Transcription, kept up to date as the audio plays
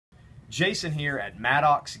Jason here at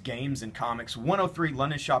Maddox Games and Comics, 103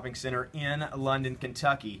 London Shopping Center in London,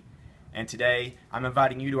 Kentucky. And today I'm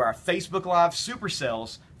inviting you to our Facebook Live Super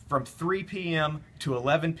Sales from 3 p.m. to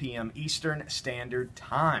 11 p.m. Eastern Standard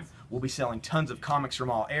Time. We'll be selling tons of comics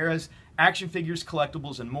from all eras, action figures,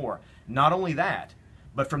 collectibles, and more. Not only that,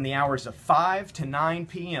 but from the hours of 5 to 9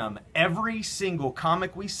 p.m., every single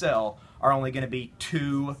comic we sell are only going to be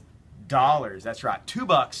 $2. That's right,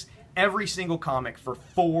 $2 every single comic for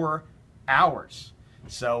 4 hours.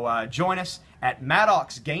 So join us at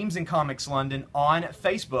Maddox Games and Comics London on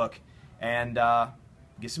Facebook and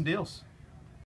get some deals.